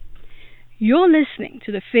You're listening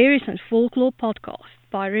to the Faeries and Folklore podcast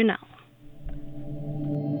by Renal.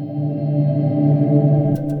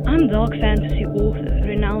 I'm dark fantasy author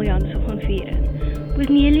Renal Janssen van Vieren. With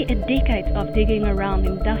nearly a decade of digging around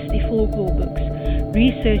in dusty folklore books,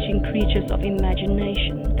 researching creatures of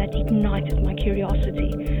imagination that ignited my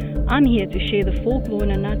curiosity, I'm here to share the folklore in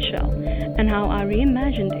a nutshell and how I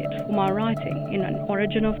reimagined it for my writing in An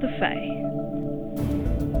Origin of the Fae.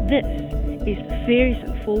 This is the Faeries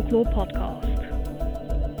and Folklore podcast.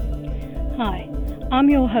 Hi, I'm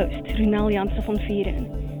your host, Renal Janssen van Vieren.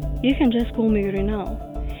 You can just call me Renal.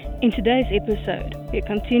 In today's episode, we're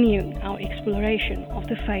continuing our exploration of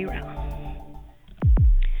the Fae realm.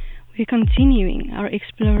 We're continuing our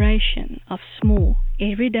exploration of small,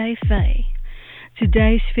 everyday Fae.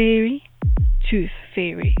 Today's fairy, Tooth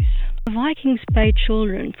Fairies. The Vikings paid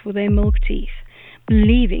children for their milk teeth,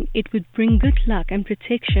 believing it would bring good luck and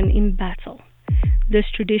protection in battle. This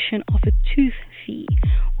tradition of a tooth fee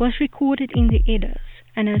was recorded in the Eddas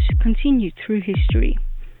and has continued through history.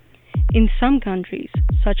 In some countries,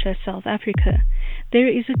 such as South Africa, there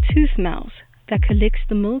is a tooth mouse that collects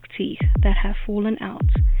the milk teeth that have fallen out,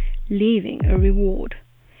 leaving a reward.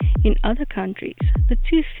 In other countries, the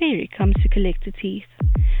tooth fairy comes to collect the teeth.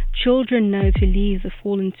 Children know to leave the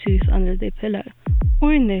fallen tooth under their pillow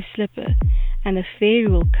or in their slipper, and the fairy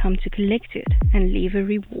will come to collect it and leave a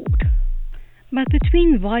reward. But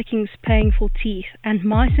between Vikings paying for teeth and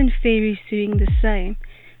mice and fairies doing the same,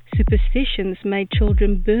 superstitions made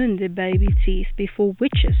children burn their baby teeth before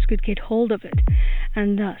witches could get hold of it,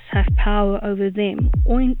 and thus have power over them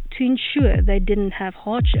or to ensure they didn't have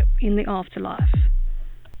hardship in the afterlife.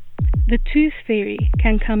 The tooth fairy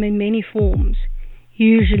can come in many forms,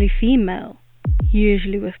 usually female,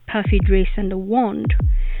 usually with puffy dress and a wand,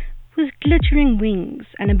 with glittering wings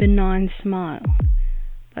and a benign smile.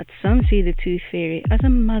 But some see the tooth fairy as a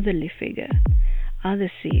motherly figure,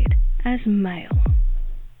 others see it as male.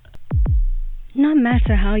 No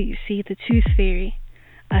matter how you see the tooth fairy,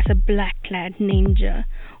 as a black-clad ninja,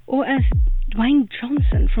 or as Dwayne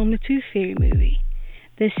Johnson from the Tooth Fairy movie,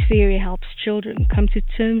 this fairy helps children come to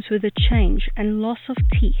terms with the change and loss of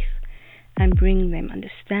teeth and bring them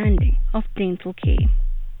understanding of dental care.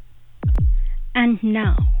 And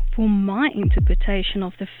now for my interpretation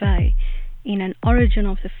of the Fae in An Origin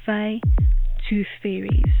of the Fae, Tooth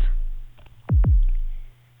Fairies.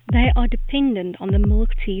 They are dependent on the milk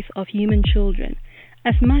teeth of human children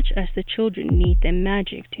as much as the children need their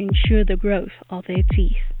magic to ensure the growth of their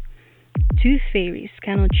teeth. Tooth fairies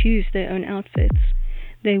cannot choose their own outfits.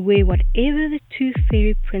 They wear whatever the Tooth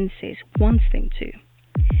Fairy princess wants them to.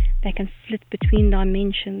 They can flit between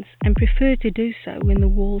dimensions and prefer to do so when the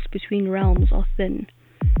walls between realms are thin.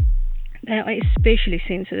 They are especially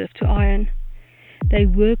sensitive to iron. They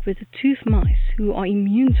work with the tooth mice who are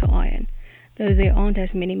immune to iron, though there aren't as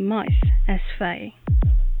many mice as Fae.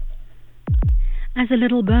 As a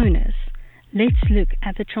little bonus, let's look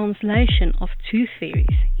at the translation of Tooth Fairies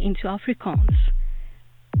into Afrikaans.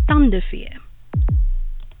 Tandeveer.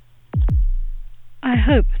 I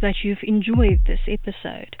hope that you've enjoyed this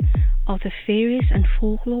episode of the Faeries and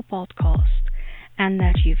Folklore podcast and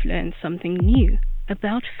that you've learned something new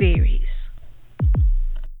about fairies.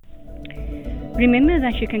 Remember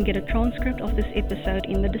that you can get a transcript of this episode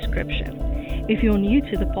in the description. If you're new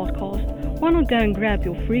to the podcast, why not go and grab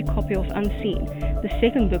your free copy of Unseen, the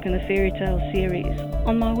second book in the fairy tale series,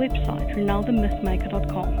 on my website,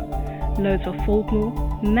 renaldthemythmaker.com. Loads of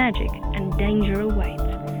folklore, magic, and danger await.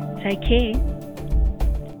 Take care.